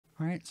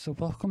Alright, so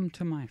welcome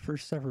to my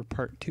first ever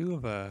part 2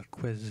 of a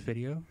quiz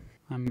video.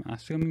 I'm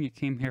assuming you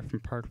came here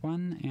from part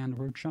 1, and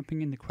we're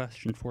jumping into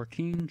question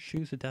 14,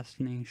 choose a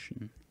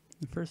destination.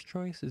 The first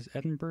choice is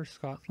Edinburgh,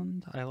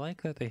 Scotland. I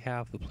like that they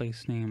have the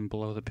place name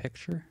below the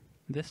picture.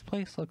 This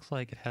place looks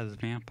like it has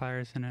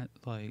vampires in it.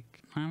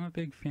 I'm a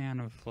big fan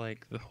of,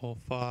 the whole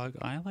fog.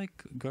 I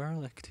like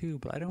garlic too,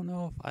 but I don't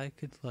know if I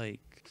could,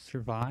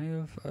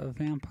 survive a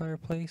vampire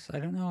place. I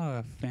don't know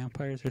if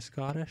vampires are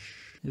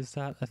Scottish. Is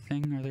that a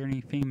thing? Are there any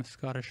famous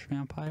Scottish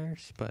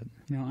vampires? But,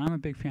 I'm a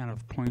big fan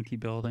of pointy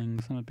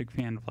buildings. I'm a big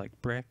fan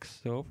of, bricks.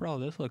 So overall,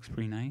 this looks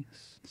pretty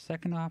nice.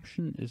 Second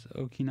option is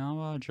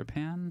Okinawa,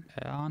 Japan.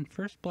 On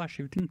first blush,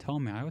 you didn't tell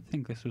me. I would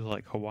think this was,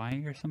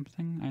 Hawaii or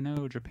something. I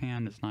know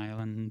Japan is an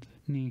island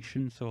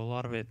nation, so a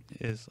lot of it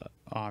is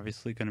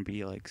obviously going to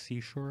be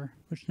seashore,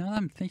 which now that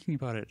I'm thinking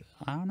about it,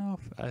 I don't know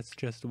if that's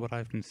just what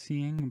I've been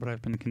seeing, what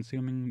I've been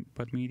consuming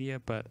but media,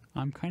 but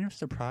I'm kind of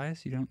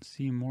surprised you don't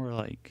see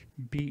more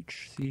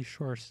beach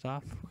seashore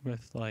stuff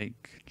with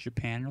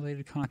Japan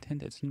related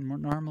content. It's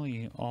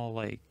normally all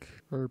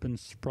urban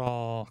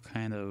sprawl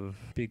kind of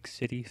big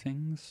city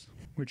things,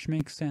 which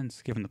makes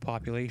sense given the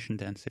population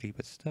density,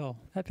 but still.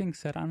 That being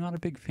said, I'm not a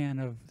big fan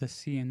of the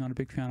sea. I'm not a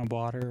big fan of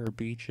water or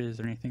beaches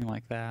or anything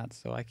like that,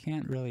 so I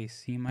can't really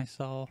see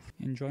myself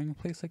enjoying a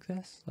place like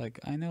this.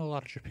 I know a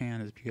lot of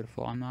Japan is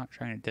beautiful. I'm not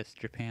trying to diss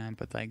Japan,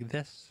 but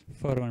this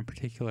photo in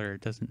particular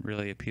doesn't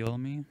really appeal to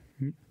me.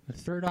 The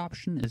third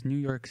option is New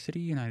York City,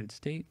 United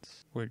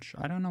States, which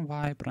I don't know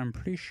why, but I'm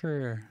pretty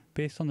sure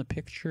based on the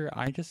picture,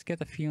 I just get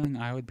the feeling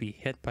I would be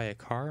hit by a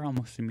car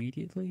almost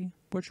immediately,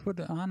 which would,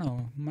 I don't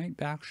know,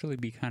 might actually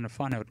be kind of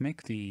fun. It would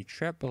make the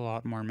trip a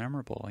lot more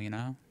memorable,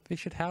 They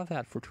should have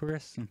that for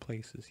tourists and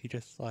places. You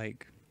just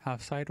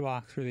have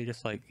sidewalks where they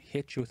just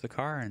hit you with the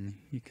car and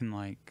you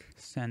can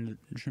send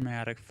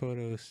dramatic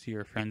photos to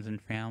your friends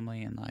and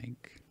family, and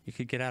you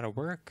could get out of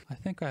work. I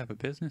think I have a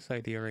business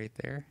idea right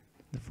there.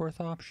 The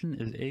fourth option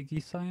is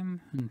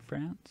Éguisheim in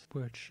France,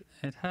 which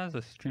it has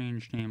a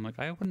strange name.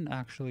 I wouldn't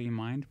actually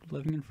mind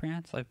living in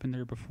France. I've been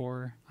there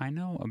before. I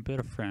know a bit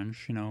of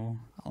French,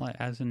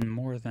 as in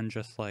more than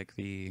just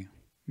the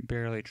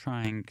barely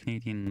trying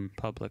Canadian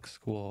public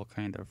school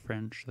kind of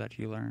French that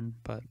you learn,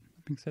 but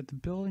being said, the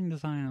building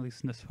design, at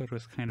least in this photo,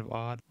 is kind of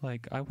odd.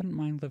 I wouldn't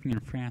mind living in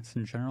France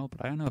in general,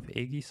 but I don't know if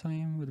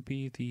Éguisheim would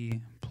be the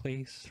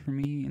place for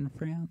me in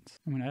France.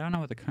 I mean, I don't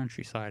know what the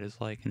countryside is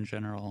like in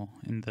general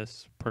in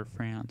this part of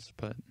France,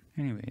 but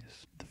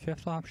anyways. The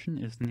fifth option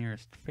is the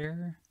nearest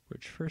fair,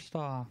 which first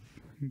off,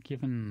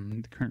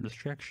 given the current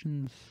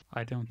restrictions,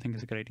 I don't think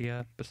is a good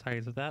idea.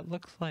 Besides, that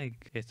looks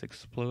like it's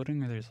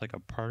exploding, or there's a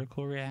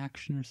particle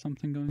reaction or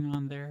something going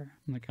on there.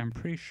 I'm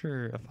pretty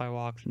sure if I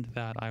walked into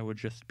that, I would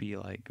just be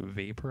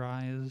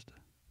vaporized.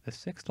 The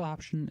sixth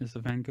option is the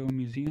Van Gogh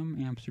Museum,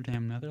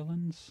 Amsterdam,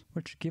 Netherlands,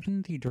 which,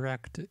 given the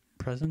direct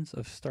presence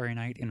of Starry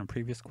Night in a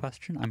previous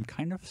question, I'm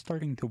kind of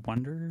starting to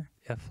wonder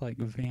if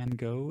Van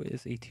Gogh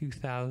is a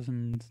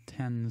 2010s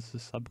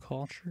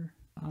subculture.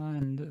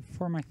 And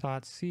for my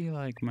thoughts, see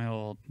what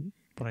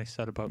I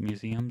said about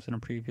museums in a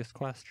previous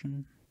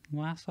question.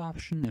 Last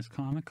option is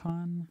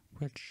Comic-Con,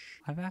 which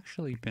I've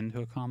actually been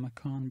to a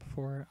Comic-Con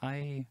before.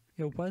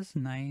 It was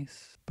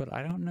nice, but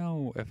I don't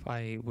know if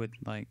I would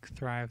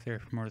thrive there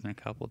for more than a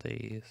couple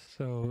days.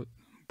 So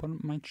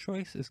my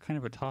choice is kind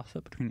of a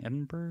toss-up between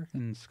Edinburgh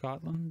in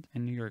Scotland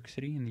and New York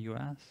City in the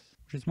US,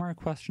 which is more a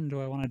question, do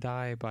I want to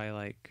die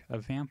by a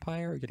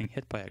vampire or getting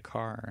hit by a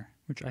car?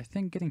 Which I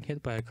think getting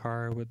hit by a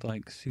car would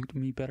suit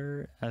me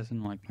better, as in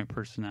my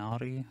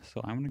personality, so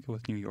I'm gonna go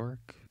with New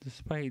York,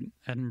 despite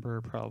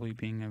Edinburgh probably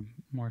being a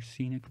more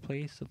scenic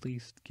place, at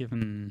least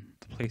given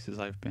the places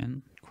I've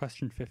been.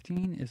 Question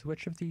 15 is,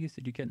 which of these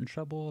did you get in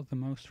trouble the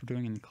most for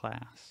doing in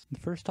class? The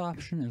first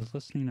option is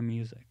listening to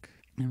music.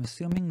 I'm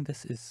assuming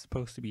this is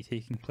supposed to be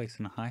taking place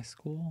in a high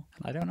school.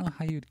 I don't know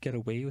how you'd get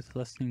away with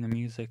listening to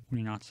music when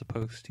you're not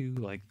supposed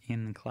to,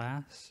 in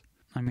class.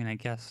 I mean, I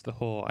guess the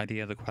whole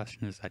idea of the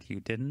question is that you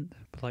didn't,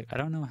 but I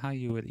don't know how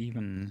you would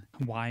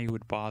why you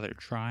would bother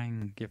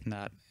trying, given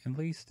that, at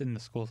least in the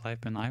schools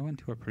I've been, I went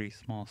to a pretty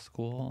small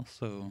school,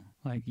 so,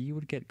 you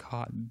would get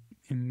caught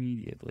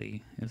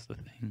immediately is the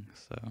thing.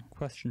 So,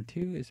 question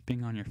 2 is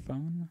being on your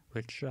phone,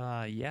 which,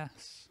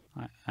 yes,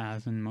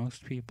 as in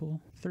most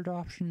people. Third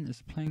option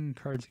is playing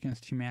Cards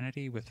Against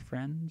Humanity with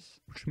friends,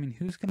 which, I mean,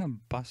 who's gonna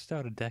bust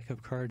out a deck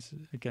of Cards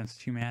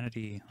Against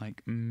Humanity,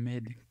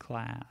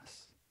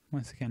 mid-class?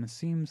 Once again, it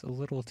seems a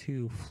little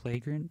too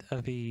flagrant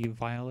of a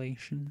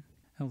violation,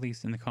 at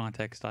least in the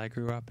context I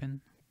grew up in.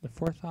 The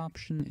fourth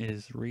option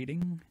is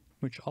reading,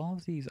 which all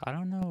of these, I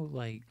don't know,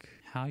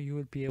 how you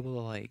would be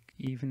able to,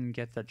 even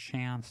get the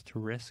chance to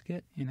risk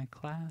it in a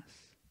class.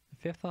 The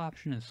fifth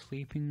option is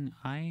sleeping.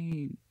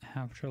 I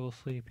have trouble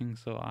sleeping,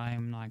 so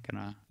I'm not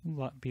gonna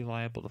be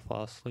liable to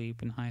fall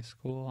asleep in high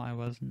school. I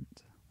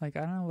wasn't. I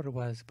don't know what it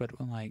was, but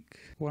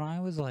when I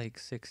was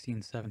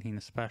 16, 17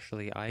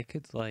 especially, I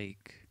could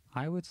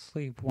I would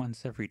sleep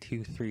once every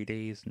 2-3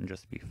 days and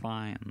just be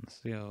fine,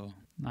 so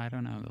I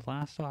don't know. The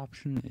last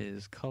option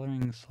is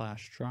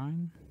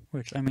coloring/drawing,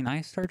 Which, I mean,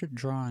 I started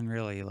drawing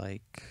really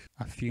like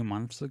a few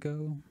months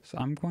ago, so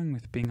I'm going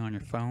with being on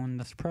your phone.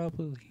 That's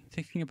probably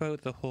thinking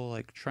about the whole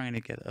like trying to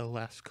get a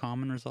less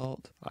common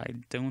result. I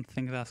don't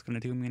think that's going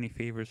to do me any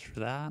favors for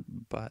that,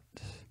 but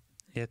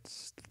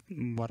it's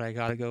what I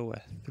gotta go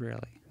with,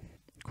 really.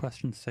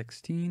 Question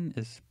 16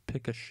 is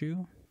pick a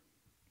shoe.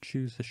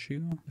 Choose a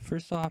shoe. The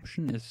first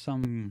option is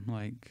some,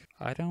 like,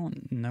 I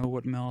don't know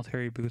what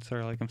military boots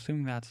are like. I'm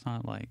assuming that's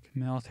not like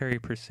military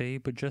per se,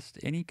 but just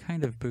any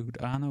kind of boot.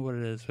 I don't know what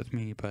it is with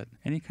me, but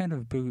any kind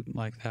of boot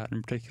like that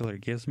in particular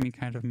gives me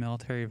kind of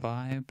military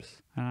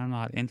vibes, and I'm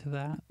not into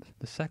that.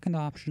 The second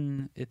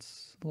option,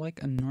 it's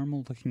like a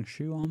normal looking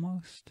shoe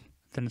almost.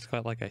 Then it's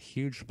got like a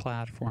huge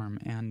platform,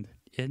 and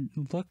it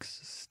looks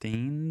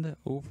stained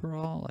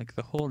overall. Like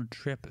the whole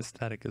drip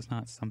aesthetic is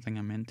not something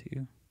I'm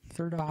into.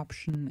 Third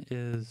option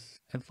is,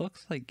 it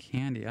looks like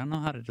candy. I don't know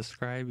how to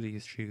describe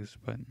these shoes,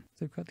 but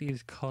they've got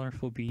these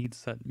colorful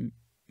beads that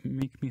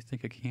make me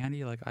think of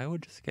candy. Like, I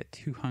would just get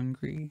too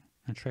hungry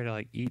and try to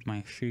like eat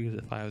my shoes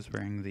if I was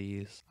wearing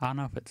these. I don't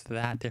know if it's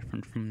that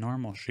different from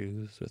normal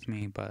shoes with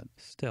me, but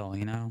still,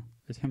 you know,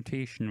 the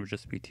temptation would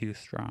just be too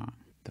strong.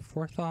 The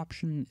fourth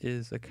option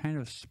is a kind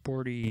of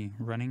sporty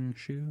running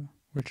shoe.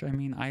 Which, I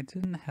mean, I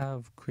didn't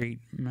have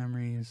great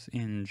memories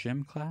in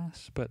gym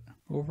class, but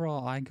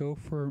overall I go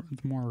for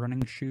the more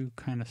running shoe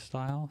kind of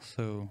style,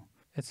 so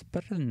it's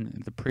better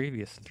than the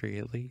previous three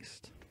at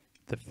least.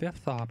 The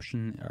fifth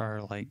option are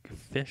like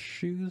fish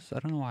shoes. I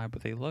don't know why,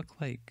 but they look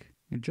like,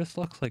 it just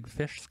looks like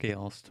fish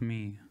scales to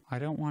me. I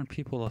don't want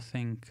people to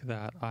think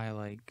that I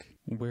like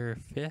wear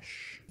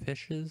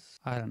fishes.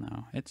 I don't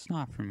know, it's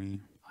not for me.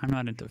 I'm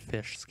not into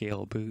fish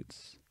scale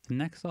boots. The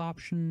next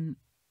option,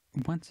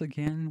 once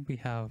again, we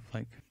have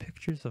like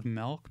pictures of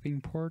milk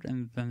being poured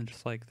and then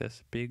just like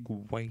this big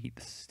white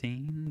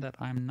stain that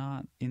I'm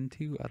not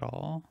into at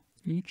all.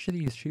 Each of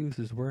these shoes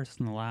is worse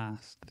than the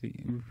last.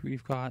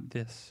 We've got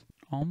this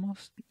kind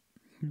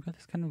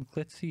of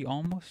glitzy,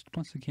 almost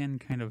once again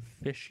kind of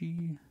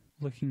fishy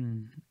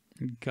looking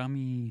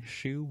gummy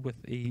shoe with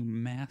a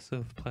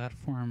massive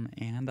platform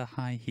and a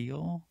high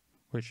heel,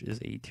 which is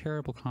a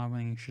terrible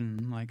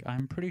combination. Like,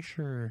 I'm pretty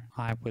sure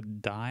I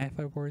would die if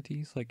I wore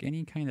these. Like,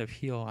 any kind of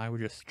heel, I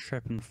would just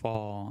trip and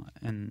fall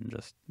and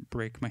just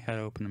break my head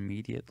open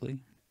immediately.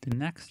 The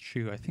next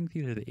shoe, I think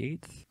these are the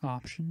eighth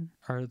option,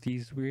 are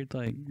these weird,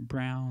 like,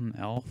 brown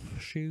elf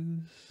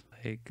shoes.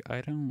 Like,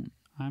 I'm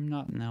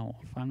not an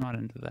elf. I'm not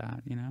into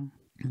that, you know?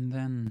 And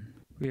then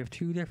we have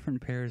two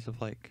different pairs of,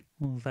 like,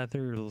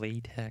 leather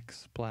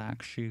latex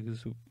black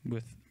shoes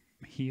with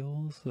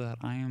heels that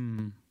I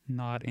am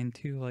not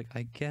into. Like,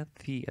 I get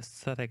the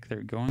aesthetic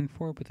they're going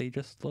for, but they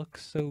just look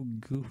so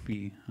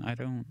goofy.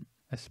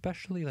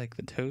 Especially like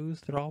the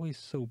toes, they're always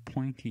so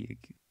pointy.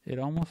 It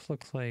almost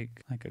looks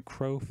like a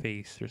crow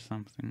face or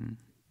something,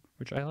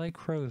 which I like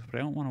crows, but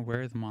I don't want to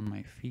wear them on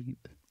my feet.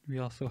 We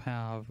also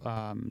have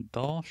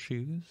doll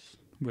shoes,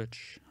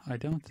 which I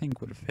don't think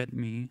would fit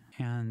me,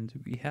 and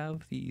we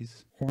have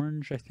these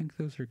orange, I think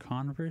those are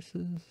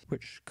Converses,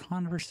 which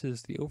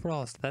Converses, the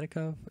overall aesthetic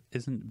of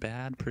isn't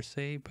bad per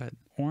se, but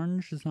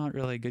orange is not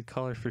really a good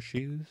color for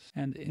shoes,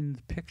 and in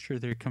the picture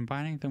they're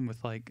combining them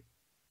with like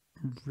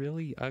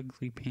really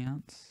ugly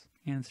pants,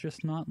 and it's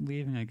just not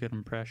leaving a good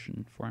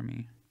impression for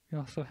me. We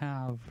also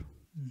have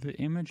the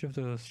image of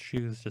those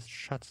shoes just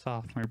shuts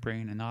off my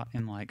brain, and not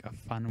in like a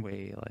fun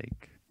way.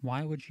 Like,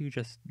 why would you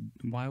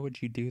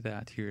do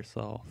that to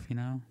yourself, you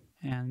know?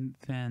 And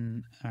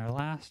then our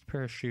last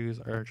pair of shoes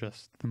are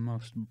just the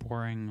most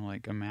boring,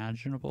 like,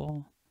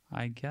 imaginable.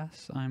 I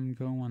guess I'm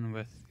going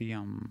with the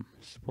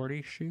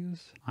sporty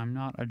shoes. I'm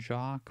not a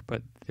jock,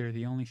 but they're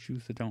the only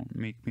shoes that don't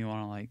make me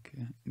want to like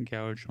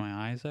gouge my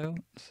eyes out,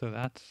 so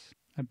that's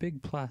a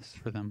big plus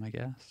for them, I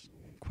guess.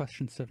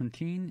 Question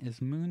 17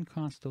 is moon,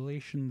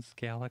 constellations,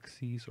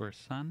 galaxies, or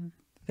sun?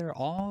 They're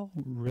all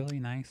really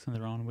nice in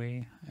their own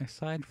way.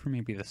 Aside from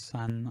maybe the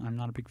sun, I'm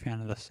not a big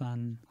fan of the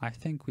sun. I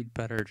think we'd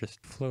better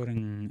just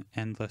floating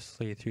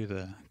endlessly through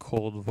the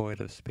cold void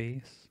of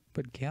space.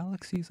 But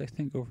galaxies, I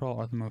think, overall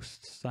are the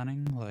most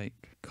stunning.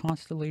 Like,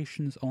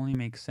 constellations only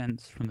make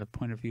sense from the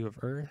point of view of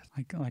Earth.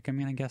 I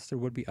mean, I guess there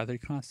would be other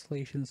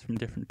constellations from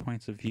different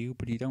points of view,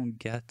 but you don't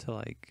get to,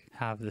 like,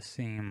 have the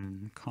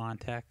same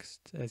context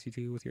as you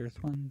do with the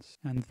Earth ones.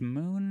 And the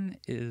moon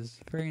is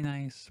very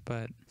nice,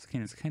 but it's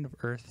kind of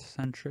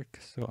Earth-centric,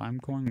 so I'm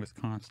going with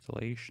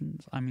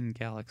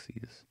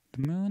galaxies.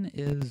 The moon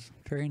is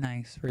very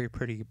nice, very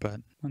pretty, but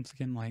once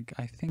again, like,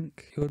 I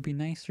think it would be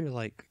nicer,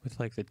 like, with,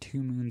 like, the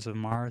 2 moons of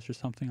Mars or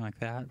something like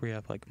that, where you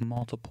have, like,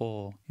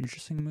 multiple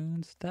interesting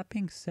moons. That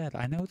being said,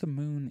 I know the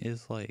moon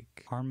is,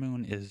 like, our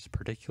moon is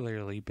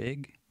particularly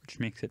big, which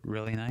makes it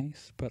really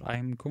nice, but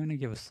I'm going to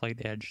give a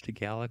slight edge to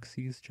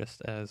galaxies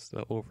just as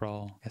the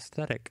overall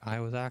aesthetic.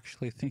 I was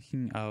actually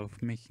thinking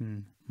of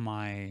making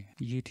my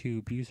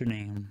YouTube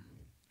username,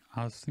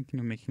 I was thinking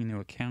of making a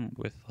new account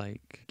with,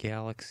 like,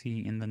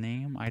 Galaxy in the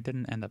name. I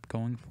didn't end up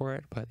going for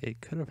it, but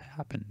it could have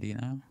happened, you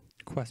know?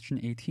 Question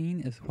 18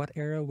 is, what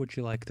era would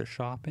you like to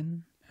shop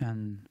in?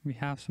 And we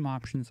have some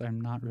options I'm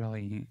not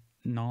really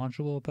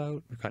knowledgeable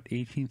about. We've got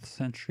 18th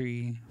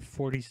century,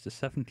 40s to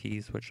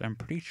 70s, which I'm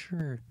pretty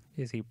sure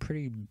is a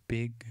pretty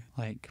big,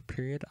 like,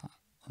 period.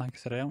 Like I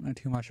said, I don't know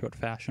too much about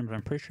fashion, but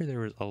I'm pretty sure there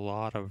was a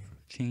lot of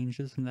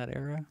changes in that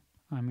era.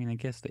 I mean, I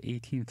guess the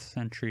 18th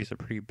century is a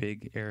pretty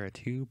big era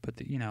too, but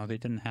you know, they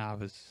didn't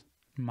have as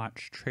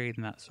much trade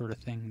and that sort of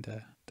thing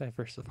to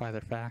diversify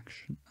their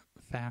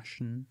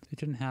fashion. They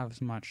didn't have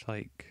as much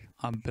like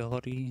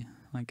ability,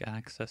 like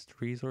access to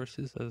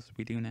resources as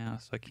we do now,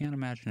 so I can't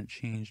imagine it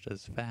changed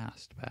as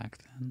fast back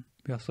then.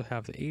 We also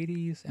have the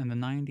 80s and the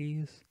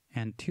 90s,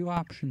 and two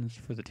options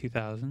for the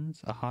 2000s,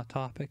 a Hot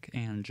Topic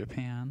and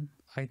Japan.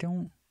 I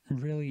don't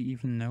really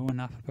even know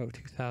enough about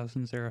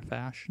 2000s era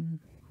fashion.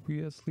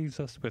 This leaves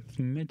us with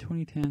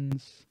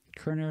mid-2010s,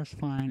 current era's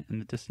fine,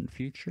 and the distant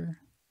future.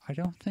 I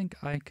don't think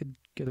I could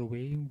get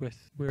away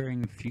with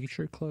wearing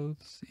future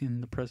clothes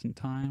in the present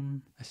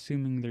time,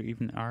 assuming there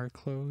even are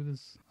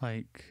clothes.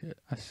 Like,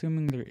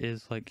 assuming there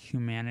is, like,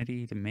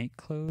 humanity to make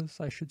clothes,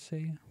 I should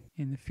say,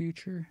 in the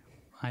future.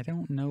 I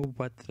don't know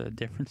what the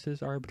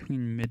differences are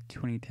between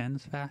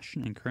mid-2010s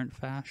fashion and current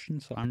fashion,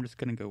 so I'm just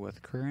gonna go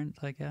with current,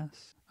 I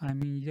guess. I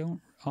mean, you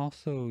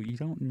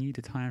don't need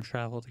to time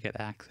travel to get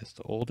access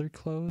to older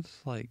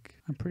clothes. Like,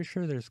 I'm pretty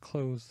sure there's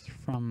clothes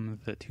from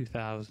the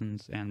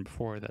 2000s and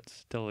before that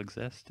still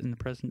exist in the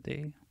present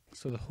day.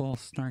 So the whole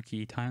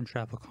snarky time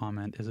travel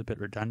comment is a bit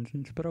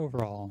redundant, but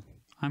overall,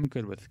 I'm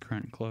good with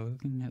current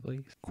clothing, at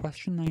least.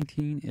 Question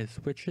 19 is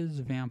witches,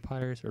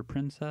 vampires, or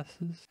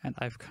princesses? And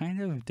I've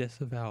kind of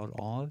disavowed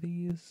all of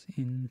these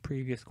in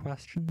previous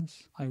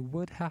questions. I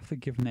would have to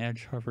give an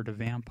edge, however, to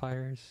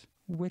vampires.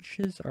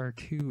 Witches are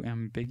too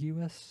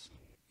ambiguous.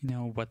 You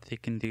know, what they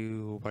can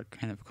do, what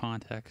kind of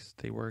context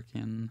they work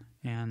in.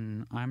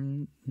 And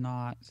I'm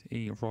not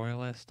a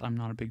royalist. I'm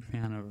not a big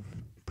fan of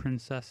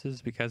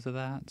princesses because of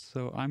that.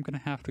 So I'm gonna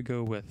have to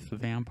go with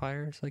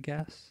vampires, I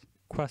guess.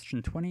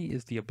 Question 20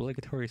 is the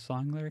obligatory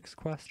song lyrics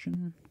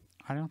question.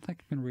 I don't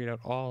think I'm going to read out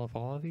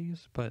all of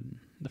these, but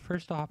the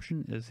first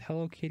option is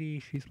Hello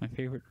Kitty, she's my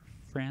favorite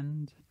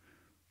friend.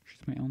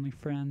 She's my only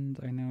friend.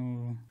 I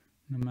know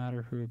no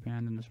matter who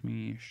abandons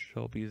me,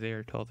 she'll be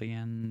there till the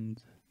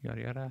end.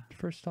 Yada yada.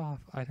 First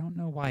off, I don't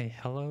know why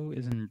hello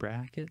is in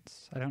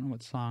brackets. I don't know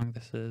what song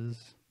this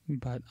is,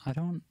 but I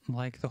don't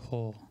like the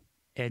whole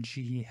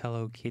edgy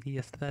Hello Kitty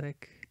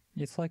aesthetic.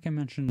 It's like I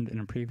mentioned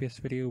in a previous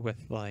video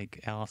with, like,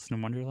 Alice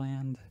in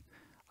Wonderland.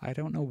 I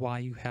don't know why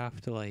you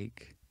have to,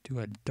 like, do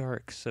a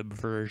dark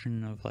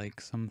subversion of,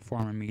 like, some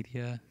form of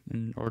media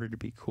in order to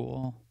be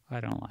cool.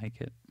 I don't like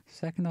it.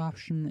 Second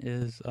option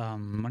is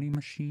Money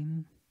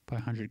Machine by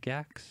 100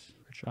 Gex,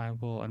 which I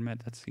will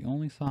admit that's the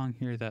only song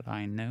here that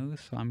I know,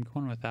 so I'm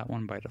going with that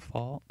one by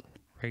default,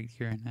 right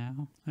here and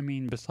now. I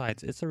mean,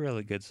 besides, it's a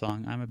really good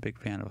song. I'm a big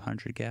fan of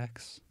 100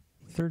 Gex.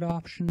 Third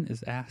option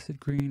is Acid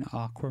Green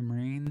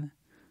Aquamarine.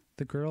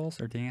 The girls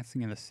are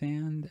dancing in the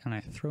sand, and I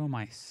throw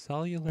my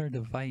cellular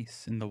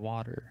device in the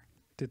water.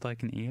 Did,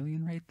 like, an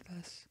alien write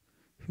this?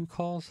 Who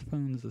calls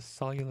phones the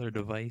cellular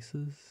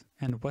devices?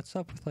 And what's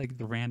up with, like,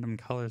 the random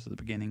colors at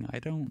the beginning?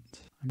 I'm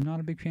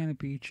not a big fan of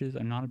beaches.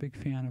 I'm not a big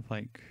fan of,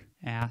 like,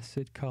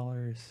 acid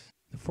colors.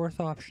 The fourth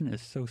option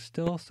is So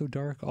Still, So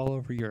Dark All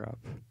Over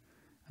Europe.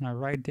 And I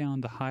ride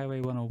down the Highway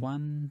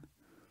 101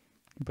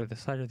 by the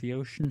side of the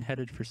ocean,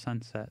 headed for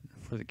sunset,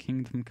 for the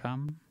kingdom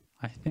come.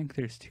 I think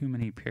there's too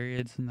many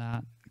periods in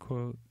that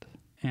quote,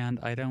 and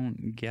I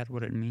don't get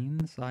what it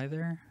means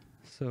either,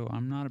 so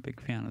I'm not a big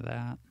fan of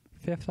that.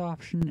 Fifth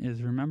option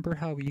is Remember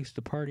How We Used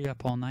to Party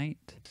Up All Night,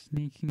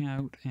 sneaking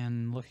out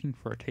and looking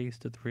for a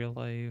taste of the real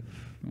life.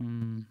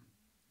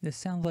 This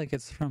sounds like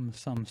it's from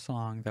some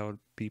song that would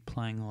be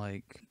playing,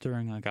 like,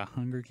 during, like, a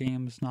Hunger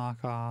Games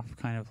knockoff,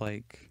 kind of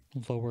like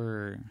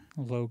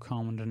low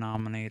common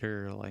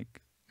denominator,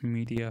 like,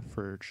 media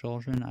for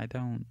children.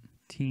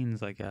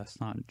 Teens, I guess,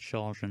 not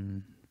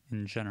children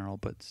in general,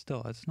 but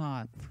still, it's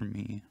not for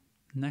me.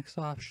 Next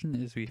option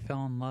is We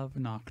Fell in Love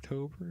in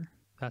October.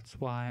 That's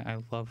Why I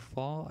Love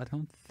Fall. I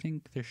don't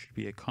think there should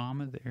be a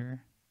comma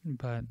there,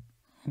 but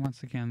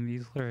once again,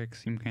 these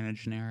lyrics seem kind of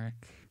generic,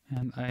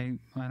 and I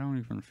don't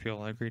even feel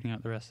like reading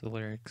out the rest of the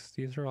lyrics.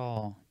 These are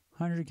all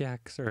 100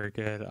 Gex are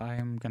good. I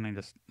am gonna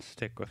just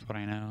stick with what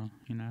I know,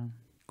 you know?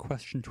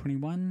 Question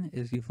 21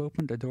 is You've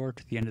opened a door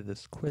to the end of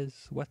this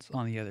quiz. What's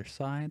on the other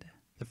side?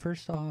 The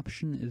first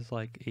option is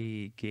like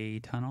a gay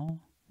tunnel,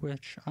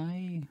 which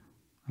I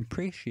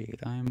appreciate.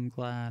 I'm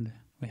glad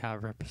we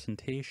have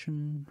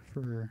representation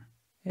for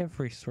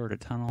every sort of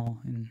tunnel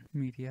in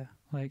media.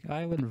 Like,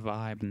 I would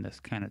vibe in this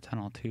kind of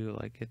tunnel too.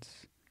 Like,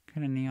 it's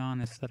kind of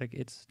neon aesthetic.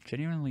 It's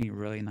genuinely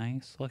really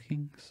nice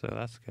looking, so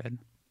that's good.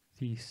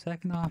 The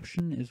second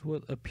option is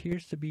what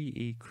appears to be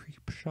a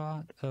creep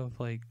shot of,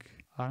 like,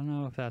 I don't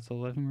know if that's a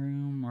living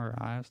room, or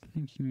I was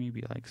thinking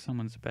maybe like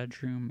someone's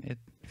bedroom. It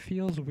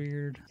feels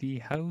weird. The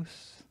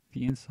house,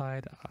 the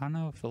inside, I don't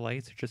know if the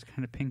lights are just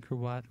kind of pink or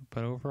what,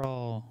 but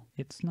overall,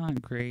 it's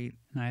not great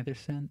in either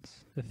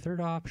sense. The third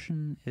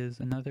option is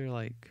another,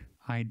 like,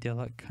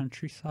 idyllic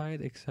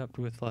countryside, except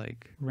with,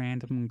 like,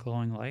 random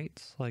glowing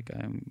lights. Like,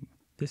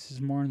 this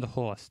is more in the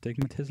whole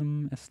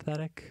astigmatism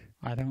aesthetic.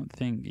 I don't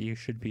think you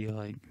should be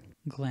like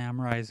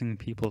glamorizing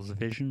people's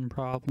vision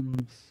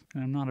problems.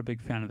 And I'm not a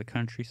big fan of the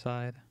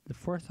countryside. The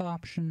fourth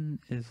option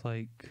is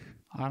like,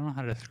 I don't know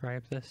how to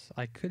describe this.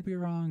 I could be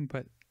wrong,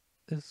 but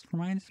this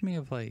reminds me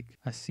of like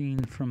a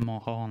scene from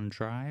Mulholland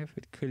Drive.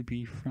 It could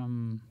be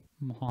from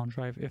Mulholland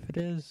Drive. If it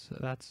is,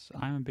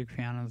 I'm a big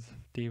fan of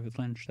David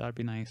Lynch. That'd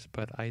be nice,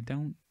 but I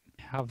don't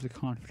have the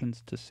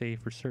confidence to say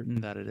for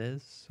certain that it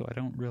is, so I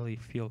don't really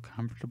feel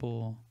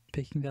comfortable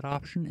picking that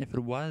option. If it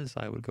was,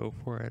 I would go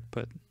for it,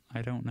 but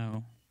I don't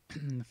know.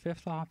 The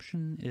fifth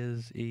option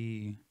is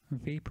a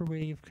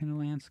vaporwave kind of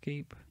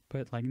landscape,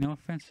 but like, no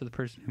offense to the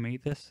person who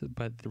made this,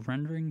 but the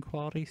rendering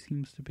quality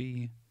seems to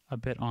be a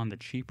bit on the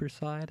cheaper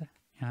side,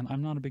 and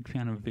I'm not a big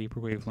fan of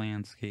vaporwave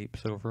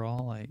landscapes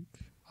overall. Like,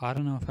 I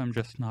don't know if I'm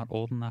just not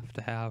old enough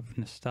to have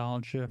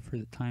nostalgia for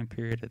the time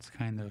period it's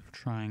kind of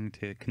trying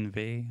to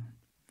convey.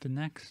 The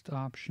next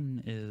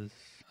option is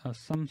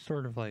some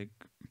sort of like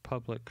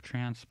public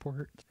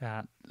transport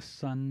at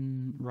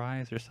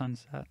sunrise or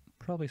sunset,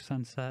 probably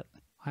sunset.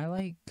 I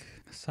like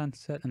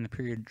sunset and the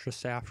period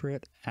just after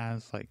it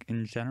as like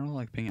in general,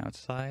 like being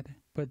outside,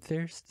 but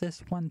there's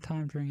this one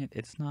time during it,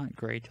 it's not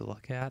great to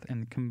look at,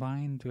 and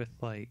combined with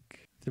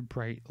like the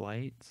bright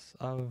lights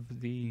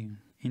of the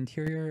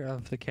interior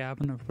of the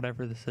cabin of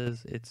whatever this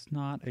is, it's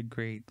not a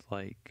great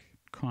like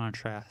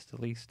contrast, at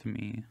least to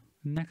me.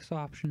 Next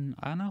option,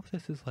 I don't know if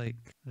this is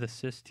like the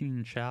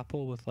Sistine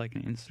Chapel with like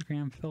an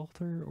Instagram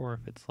filter, or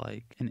if it's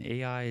like an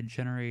AI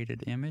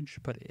generated image,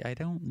 but I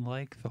don't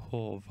like the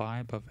whole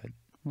vibe of it.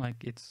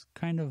 Like, it's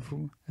kind of,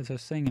 as I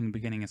was saying in the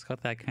beginning, it's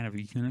got that kind of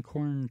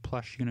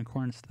plush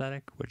unicorn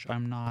aesthetic, which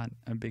I'm not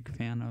a big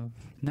fan of.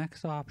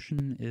 Next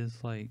option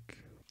is like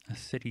a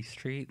city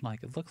street.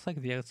 Like, it looks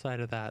like the outside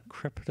of that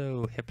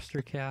crypto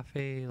hipster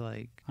cafe.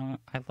 Like,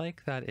 I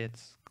like that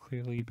it's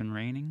clearly been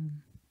raining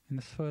in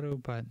this photo,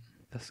 but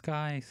the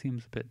sky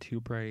seems a bit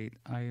too bright.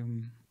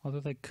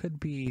 Although that could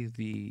be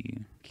the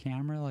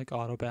camera like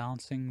auto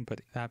balancing, but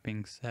that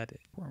being said,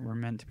 we're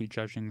meant to be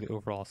judging the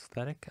overall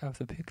aesthetic of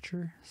the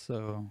picture,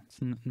 so it's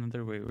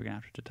another way we're gonna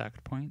have to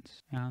deduct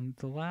points. And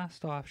the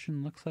last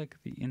option looks like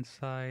the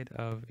inside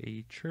of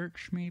a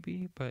church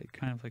maybe, but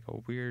kind of like a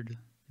weird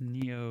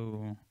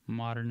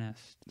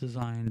neo-modernist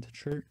designed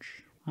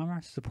church. I'm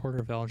a supporter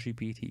of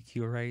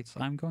LGBTQ rights.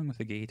 I'm going with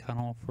a gay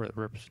tunnel for the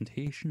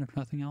representation, if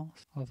nothing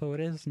else. Although it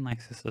is the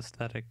nicest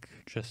aesthetic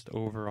just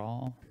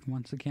overall.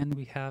 Once again,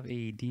 we have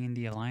a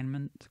D&D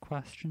alignment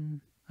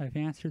question. I've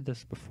answered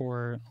this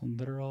before,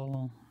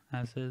 literal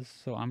as is,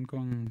 so I'm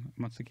going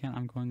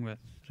with,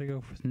 should I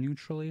go with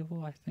neutral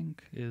evil, I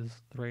think,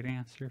 is the right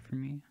answer for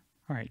me.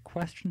 Alright,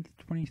 question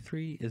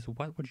 23 is,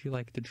 what would you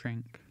like to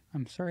drink?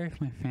 I'm sorry if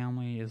my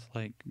family is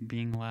like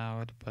being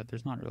loud, but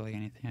there's not really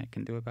anything I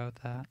can do about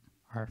that.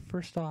 Our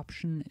first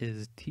option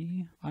is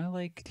tea. I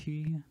like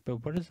tea,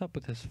 but what is up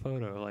with this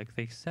photo? Like,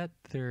 they set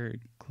their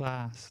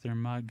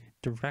mug,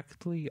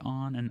 directly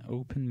on an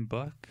open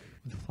book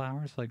with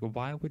flowers. Like,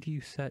 why would you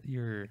set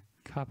your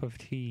cup of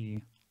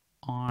tea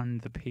on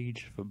the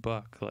page of a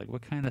book? Like,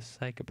 what kind of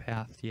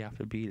psychopath do you have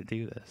to be to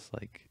do this?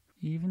 Like,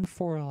 even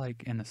for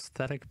like an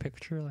aesthetic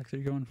picture like they're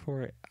going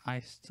for,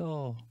 I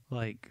still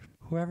like,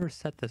 whoever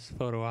set this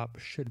photo up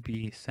should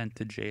be sent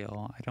to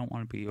jail. I don't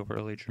want to be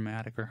overly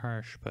dramatic or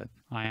harsh, but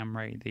I am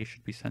right, they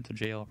should be sent to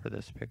jail for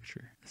this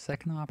picture. The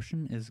second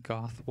option is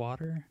goth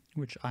water,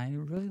 which I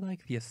really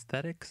like the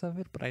aesthetics of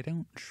it, but I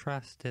don't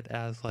trust it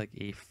as like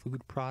a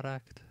food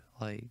product.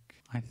 Like,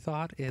 I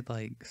thought it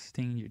like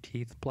stained your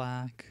teeth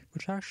black,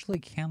 which actually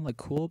can look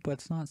cool, but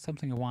it's not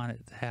something I want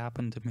it to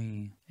happen to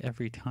me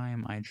every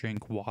time I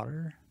drink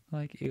water.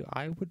 Like,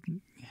 I would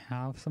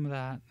have some of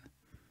that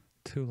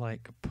to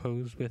like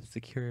pose with to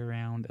carry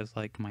around as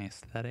like my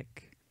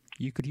aesthetic.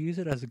 You could use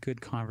it as a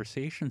good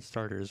conversation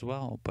starter as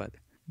well, but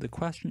the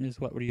question is,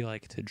 what would you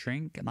like to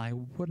drink? And I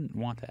wouldn't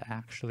want to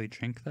actually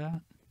drink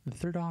that. The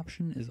third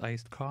option is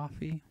iced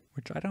coffee,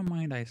 which I don't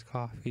mind iced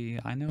coffee.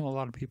 I know a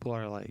lot of people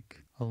are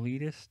like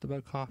elitist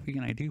about coffee,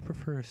 and I do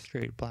prefer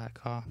straight black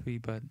coffee,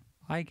 but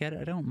I get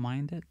it, I don't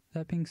mind it.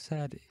 That being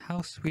said,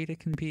 how sweet it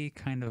can be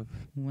kind of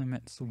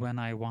limits when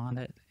I want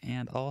it,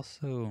 and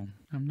also,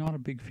 I'm not a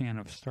big fan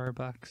of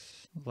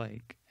Starbucks,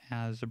 like,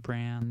 as a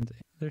brand.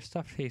 Their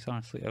stuff tastes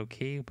honestly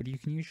okay, but you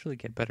can usually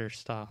get better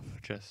stuff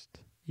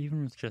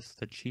even with just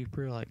the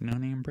cheaper, like,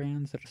 no-name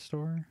brands at a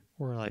store,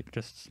 or like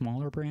just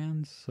smaller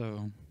brands,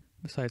 so.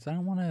 Besides, I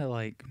don't want to,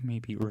 like,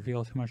 maybe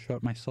reveal too much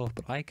about myself,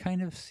 but I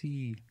kind of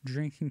see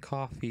drinking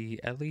coffee,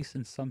 at least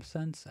in some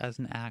sense, as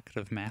an act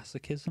of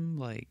masochism.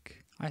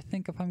 Like, I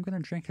think if I'm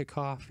going to drink a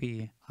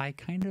coffee, I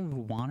kind of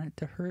want it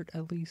to hurt,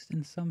 at least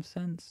in some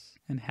sense.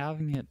 And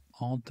having it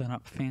all done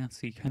up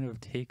fancy kind of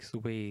takes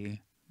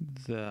away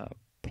the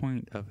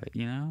point of it,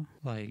 you know?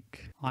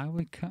 Like, I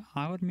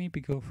would maybe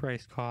go for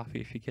iced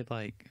coffee if you get,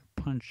 like,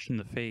 punched in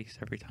the face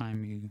every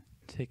time you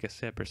take a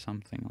sip or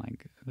something.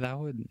 Like, that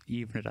would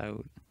even it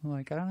out.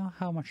 Like, I don't know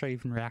how much I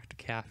even react to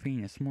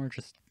caffeine. It's more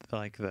just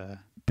like the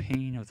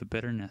pain of the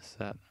bitterness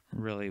that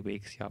really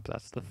wakes you up.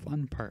 That's the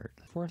fun part.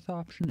 The fourth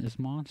option is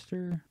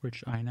Monster,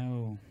 which I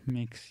know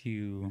gives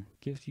you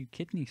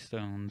kidney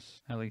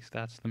stones. At least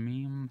that's the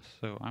meme.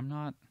 So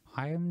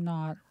I am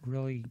not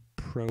really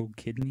pro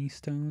kidney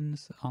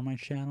stones on my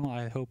channel.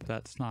 I hope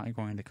that's not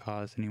going to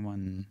cause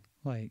anyone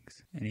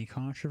any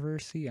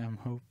controversy. I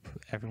hope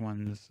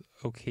everyone's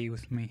okay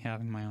with me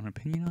having my own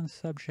opinion on the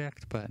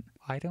subject, but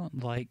I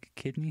don't like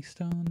kidney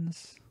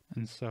stones,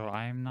 and so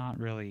I'm not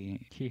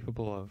really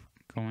capable of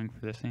going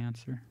for this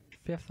answer.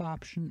 Fifth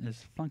option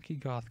is Funky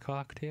Goth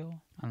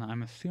Cocktail, and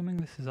I'm assuming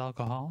this is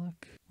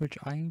alcoholic, which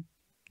I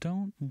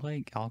don't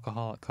like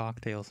alcoholic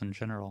cocktails in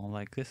general.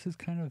 This is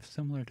kind of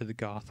similar to the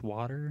Goth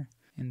Water,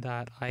 in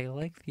that I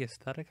like the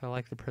aesthetic, I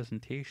like the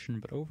presentation,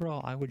 but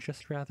overall I would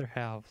just rather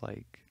have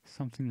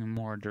something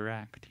more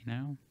direct, you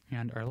know?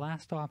 And our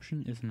last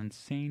option is an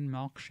insane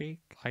milkshake.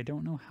 I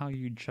don't know how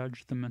you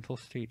judge the mental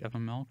state of a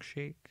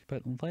milkshake,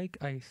 but like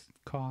iced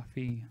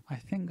coffee, I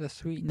think the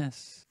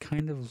sweetness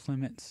kind of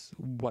limits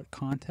what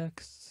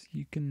contexts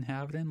you can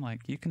have it in.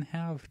 You can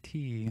have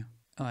tea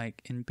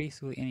in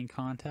basically any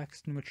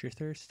context in which you're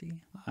thirsty.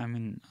 I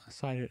mean,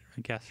 aside,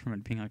 I guess, from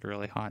it being a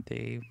really hot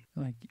day,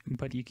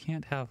 but you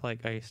can't have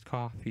iced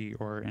coffee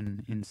or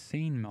an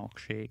insane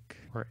milkshake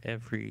for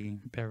every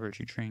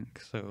beverage you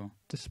drink. So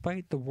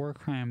despite the war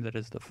crime that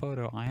is the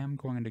photo, I am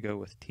going to go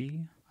with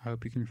tea. I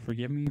hope you can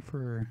forgive me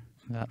for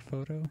that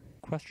photo.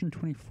 Question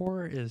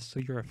 24 is, so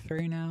you're a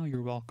fairy now,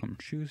 you're welcome,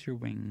 choose your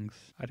wings.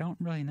 I don't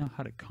really know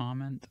how to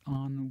comment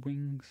on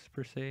wings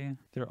per se.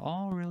 They're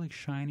all really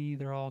shiny,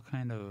 they're all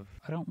kind of,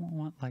 I don't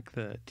want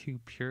the too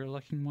pure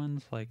looking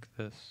ones like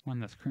this one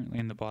that's currently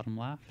in the bottom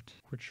left,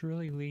 which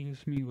really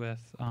leaves me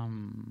with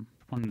one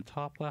in the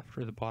top left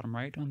or the bottom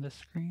right on this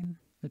screen.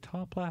 The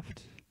top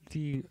left,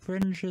 the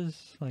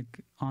fringes,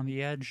 on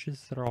the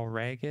edges that are all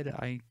ragged,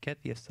 I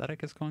get the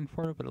aesthetic is going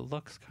for it, but it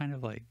looks kind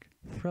of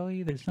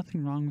frilly. There's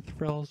nothing wrong with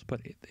frills,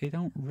 but they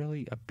don't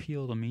really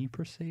appeal to me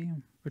per se,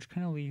 which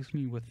kind of leaves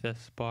me with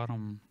this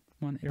bottom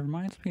one. It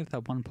reminds me of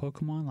that one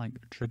Pokemon,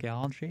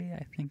 Dragalge,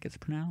 I think it's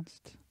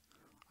pronounced.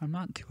 I'm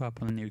not too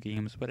up on the new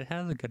games, but it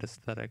has a good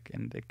aesthetic,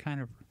 and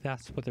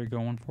that's what they're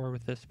going for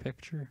with this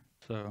picture.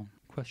 So,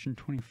 question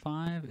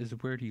 25 is,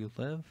 where do you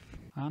live?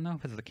 I don't know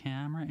if it's the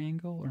camera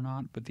angle or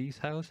not, but these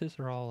houses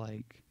are all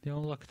they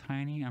all look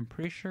tiny. I'm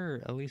pretty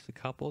sure at least a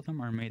couple of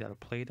them are made out of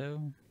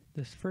Play-Doh.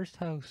 This first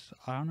house,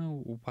 I don't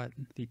know what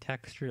the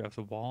texture of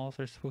the walls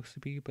are supposed to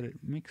be, but it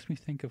makes me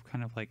think of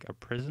kind of a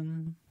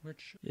prison,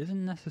 which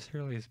isn't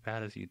necessarily as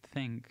bad as you'd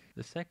think.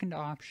 The second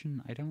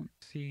option, I don't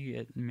see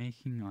it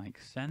making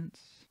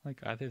sense.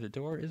 Either the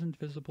door isn't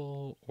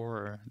visible,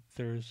 or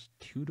there's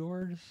two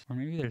doors, or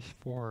maybe there's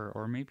four,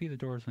 or maybe the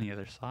door's on the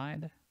other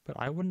side. But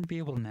I wouldn't be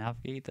able to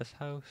navigate this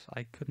house.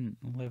 I couldn't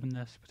live in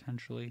this,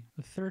 potentially.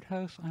 The third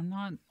house, I'm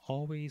not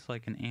always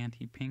an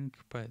anti-pink,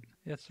 but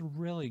it's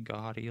really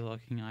gaudy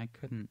looking. I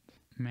couldn't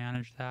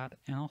manage that.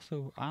 And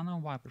also, I don't know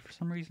why, but for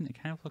some reason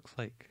it kind of looks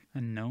like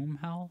a gnome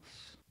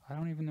house. I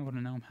don't even know what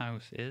a gnome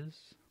house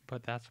is,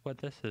 but that's what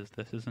this is.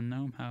 This is a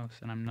gnome house,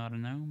 and I'm not a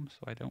gnome,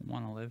 so I don't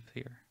want to live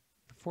here.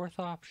 The fourth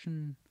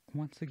option,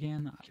 once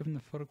again, given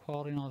the photo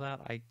quality and all that,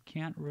 I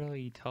can't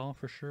really tell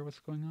for sure what's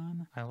going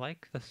on. I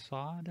like the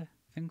sod.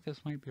 I think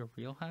this might be a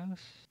real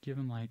house,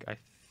 given I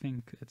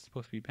think it's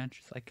supposed to be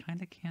benches. I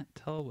kind of can't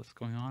tell what's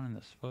going on in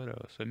this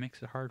photo, so it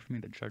makes it hard for me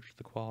to judge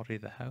the quality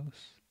of the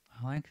house.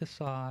 I like the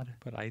sod,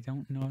 but I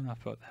don't know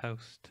enough about the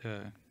house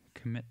to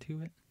commit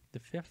to it.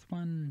 The fifth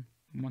one,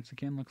 once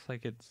again, looks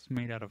like it's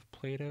made out of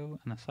Play-Doh,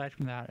 and aside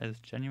from that, is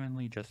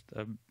genuinely just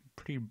a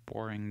pretty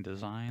boring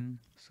design,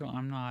 so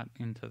I'm not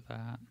into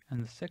that.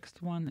 And the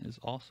sixth one is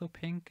also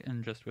pink,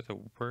 and just with a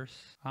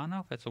worse, I don't know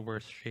if it's a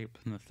worse shape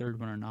than the third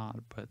one or not,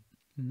 but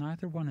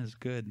neither one is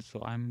good,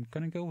 so I'm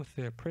gonna go with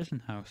the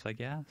prison house, I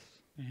guess.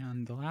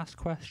 And the last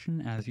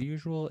question, as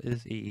usual,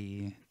 is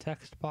a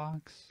text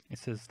box. It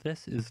says,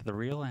 this is the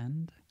real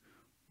end,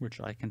 which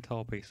I can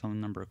tell based on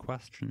the number of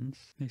questions.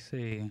 They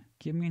say,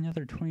 give me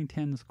another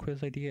 2010s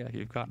quiz idea if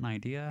you've got an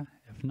idea.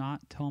 If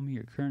not, tell me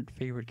your current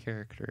favorite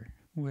character.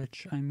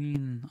 Which, I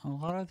mean, a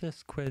lot of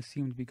this quiz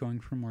seemed to be going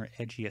for more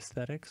edgy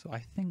aesthetic, so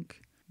I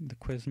think the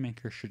quiz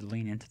maker should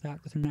lean into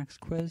that with their next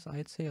quiz.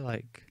 I'd say,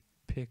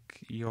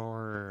 pick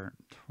your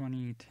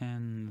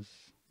 2010s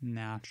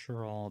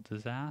natural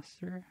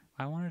disaster.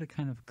 I wanted a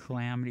kind of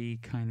calamity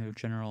kind of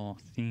general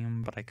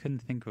theme, but I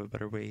couldn't think of a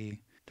better way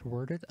to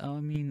word it. I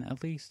mean,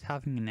 at least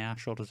having a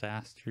natural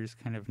disasters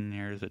kind of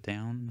narrows it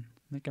down.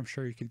 I'm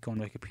sure you could go on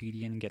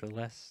Wikipedia and get a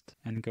list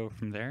and go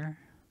from there.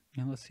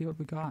 And let's see what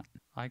we got.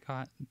 I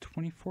got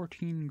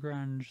 2014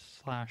 grunge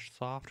 /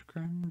 soft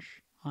grunge.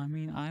 I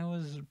mean, I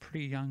was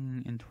pretty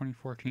young in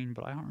 2014,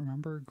 but I don't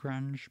remember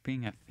grunge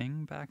being a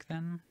thing back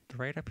then. The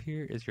write-up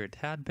here is you're a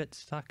tad bit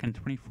stuck in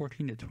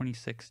 2014 to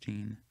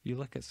 2016. You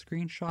look at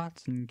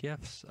screenshots and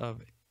GIFs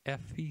of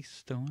Effie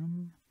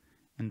Stoneham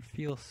and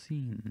feel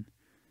seen.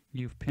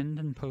 You've pinned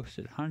and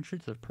posted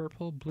hundreds of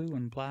purple, blue,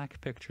 and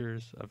black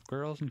pictures of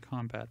girls in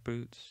combat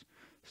boots,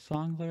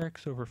 song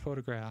lyrics over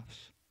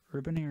photographs,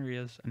 urban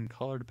areas, and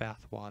colored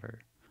bathwater.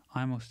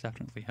 I most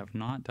definitely have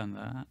not done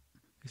that.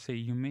 They say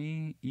you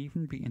may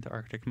even be into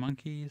Arctic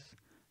Monkeys,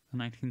 the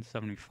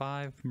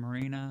 1975,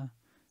 Marina,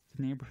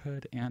 The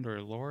Neighborhood, and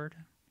or Lord.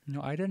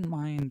 No, I didn't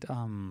mind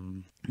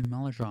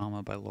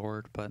Melodrama by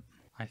Lord, but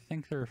I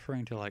think they're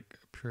referring to like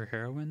Pure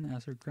Heroine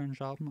as their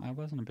grunge album. I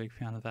wasn't a big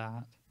fan of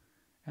that.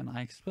 And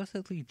I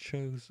explicitly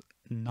chose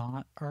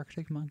not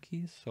Arctic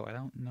Monkeys, so I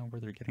don't know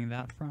where they're getting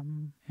that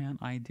from. And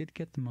I did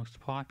get the most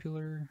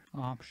popular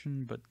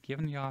option, but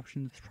given the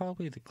options, it's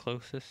probably the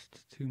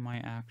closest to my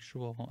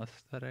actual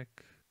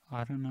aesthetic.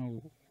 I don't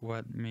know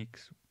what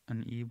makes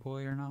an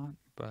e-boy or not,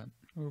 but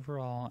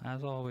overall,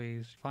 as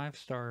always, 5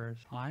 stars.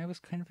 I was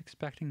kind of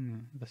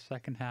expecting the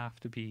second half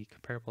to be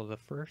comparable to the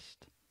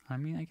first. I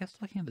mean, I guess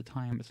looking at the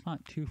time, it's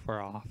not too far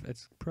off.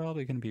 It's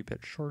probably going to be a bit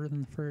shorter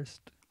than the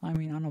first. I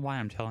mean, I don't know why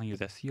I'm telling you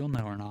this, you'll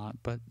know or not,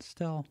 but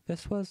still,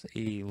 this was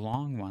a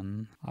long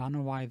one. I don't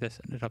know why this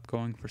ended up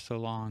going for so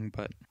long,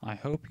 but I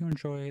hope you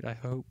enjoyed. I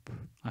hope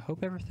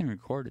everything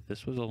recorded.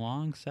 This was a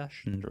long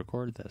session to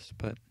record this,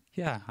 but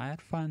yeah, I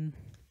had fun.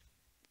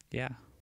 Yeah.